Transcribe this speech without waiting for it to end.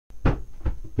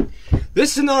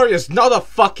This scenario is not a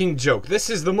fucking joke. This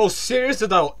is the most serious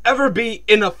that I'll ever be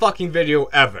in a fucking video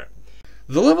ever.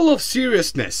 The level of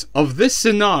seriousness of this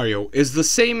scenario is the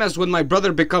same as when my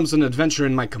brother becomes an adventurer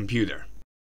in my computer.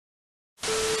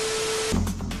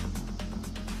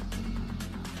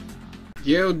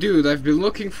 Yo dude, I've been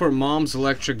looking for mom's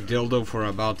electric dildo for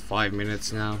about 5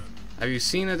 minutes now. Have you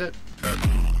seen it?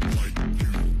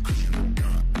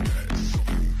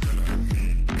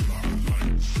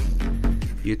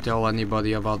 You tell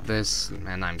anybody about this,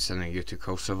 and I'm sending you to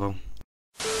Kosovo.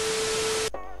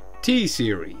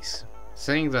 T-sereis.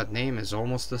 Saying that name is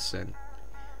almost a sin.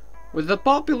 With a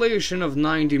population of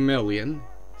 90 million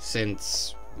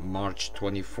since March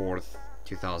 24th,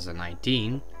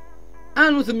 2019,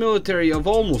 and with a military of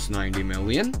almost 90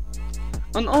 million,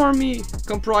 an army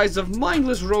comprised of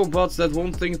mindless robots that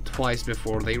won't think twice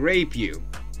before they rape you.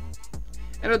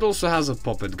 And it also has a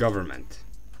puppet government.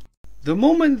 The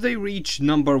moment they reach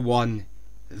number 1,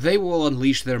 they will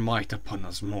unleash their might upon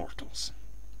us mortals.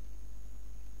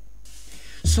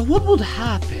 So what would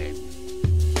happen?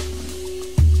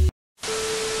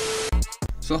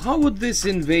 So how would this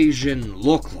invasion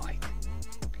look like?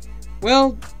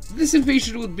 Well, this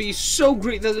invasion would be so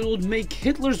great that it would make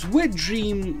Hitler's wet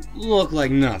dream look like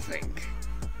nothing.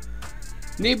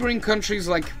 Neighboring countries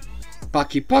like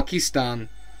Pakistan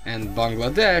and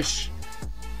Bangladesh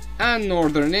and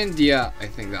northern India, I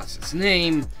think that's its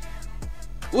name,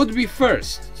 would be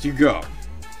first to go.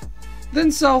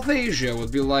 Then South Asia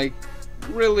would be like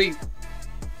really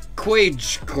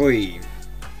clean.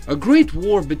 A great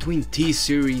war between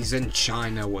T-sereis and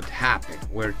China would happen,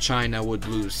 where China would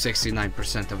lose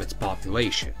 69% of its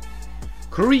population.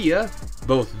 Korea,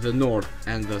 both the north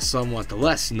and the somewhat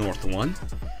less north one,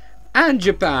 and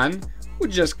Japan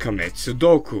would just commit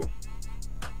Sudoku.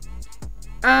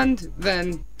 And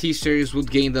then T-sereis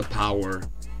would gain the power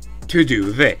to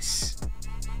do this.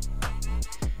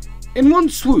 In one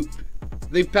swoop,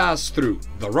 they pass through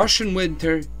the Russian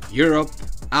winter, Europe,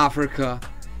 Africa,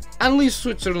 and leave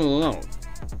Switzerland alone.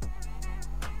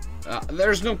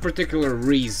 There's no particular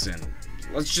reason.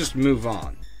 Let's just move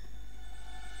on.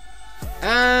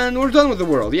 And we're done with the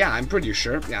world. Yeah, I'm pretty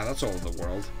sure. Yeah, that's all of the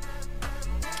world.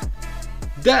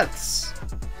 Deaths.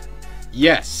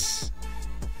 Yes.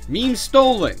 Meme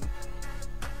stolen.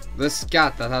 This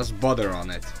cat that has butter on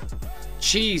it.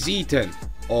 Cheese eaten.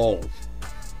 All.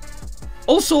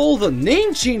 Also, all the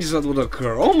name changes that would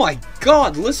occur. Oh my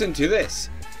god, listen to this.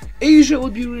 Asia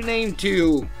would be renamed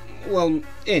to, well,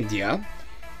 India.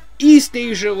 East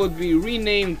Asia would be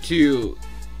renamed to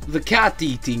the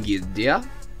cat-eating India.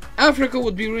 Africa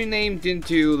would be renamed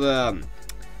into the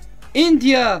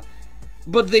India,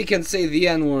 but they can say the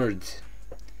N-word.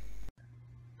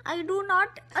 I do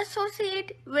not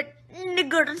associate with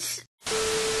niggers.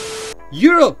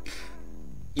 Europe!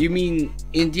 You mean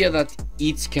India that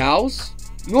eats cows?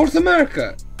 North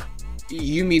America!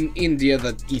 You mean India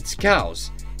that eats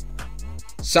cows?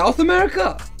 South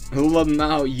America? Well,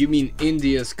 now you mean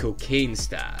India's cocaine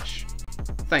stash.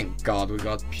 Thank God we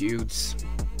got Pewds.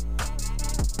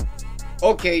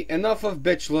 Okay, enough of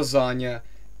bitch lasagna.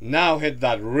 Now hit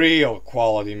that real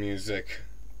quality music.